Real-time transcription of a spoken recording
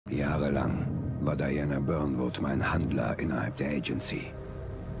Jahrelang war Diana Burnwood mein Handler innerhalb der Agency.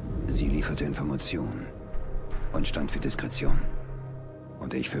 Sie lieferte Informationen und stand für Diskretion.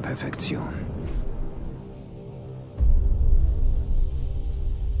 Und ich für Perfektion.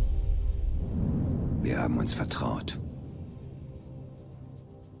 Wir haben uns vertraut.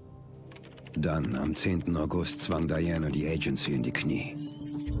 Dann, am 10. August, zwang Diana die Agency in die Knie.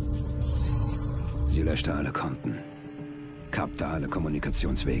 Sie löschte alle Konten, kappte alle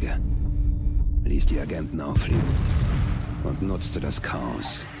Kommunikationswege, ließ die Agenten auffliegen und nutzte das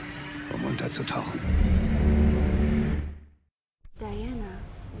Chaos, um unterzutauchen. Diana,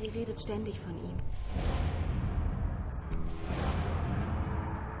 sie redet ständig von ihm.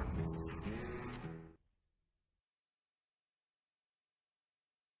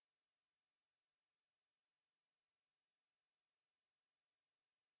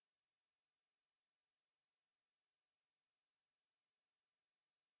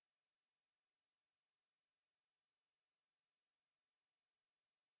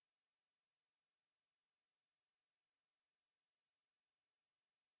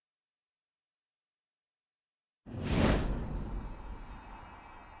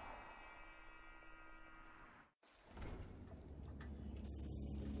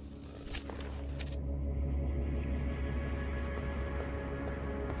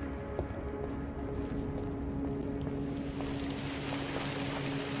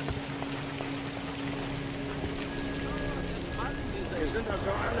 Wir sind also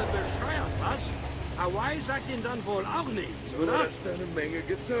alle bescheuert, was? Hawaii sagt Ihnen dann wohl auch nichts, oder? Nur, dass da eine Menge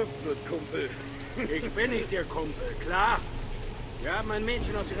gesurft wird, Kumpel. Ich bin nicht Ihr Kumpel, klar. Wir haben ein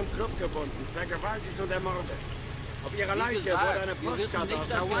Mädchen aus Ihrem Club gefunden, vergewaltigt und ermordet. Auf ihrer Leiche wurde eine Postkarte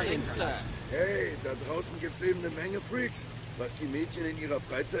aus Hawaii hinterlassen. Hey, da draußen gibt's eben eine Menge Freaks. Was die Mädchen in ihrer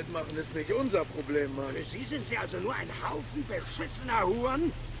Freizeit machen, ist nicht unser Problem, Mann. Für Sie sind Sie also nur ein Haufen beschissener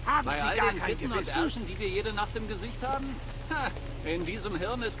Huren? Haben Bei Sie all gar den kein Titten und Gewissen? Ärschen, die wir jede Nacht im Gesicht haben? Ha, in diesem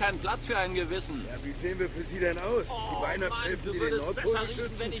Hirn ist kein Platz für ein Gewissen. Ja, wie sehen wir für Sie denn aus? Die Weihnachtselfen, die den Nordpol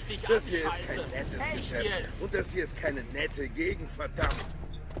schützen? Wenn ich dich Das hier ist kein anscheiße. nettes Echt Geschäft. jetzt? Und das hier ist keine nette Gegend, verdammt.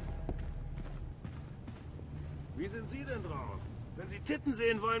 Wie sind Sie denn drauf? Wenn Sie Titten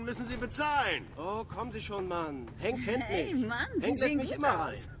sehen wollen, müssen Sie bezahlen. Oh, kommen Sie schon, Mann. Hank kennt mich. Hey, Mann, Sie Hank lässt sehen mich gut immer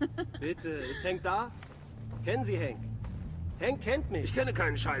aus. rein. Bitte, ist Hank da? Kennen Sie Hank? Hank kennt mich. Ich kenne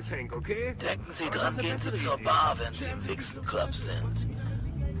keinen Scheiß, Hank, okay? Denken Sie dran, gehen Sie zur Bar, wenn Sie im Wichsen-Club sind.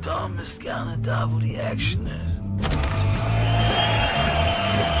 Tom ist gerne da, wo die Action ist.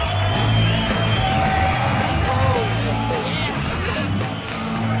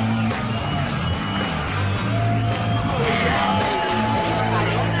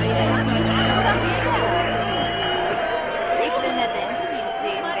 Ich will mehr Benjamin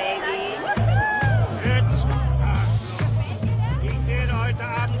sehen, Baby. Jetzt! Ich werde heute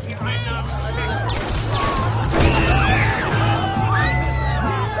Abend die Einnahmen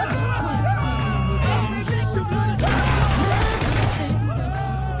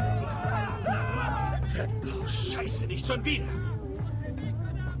Oh, Scheiße, nicht schon wieder!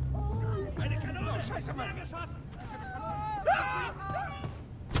 Eine Kanone, Scheiße, wurde geschossen!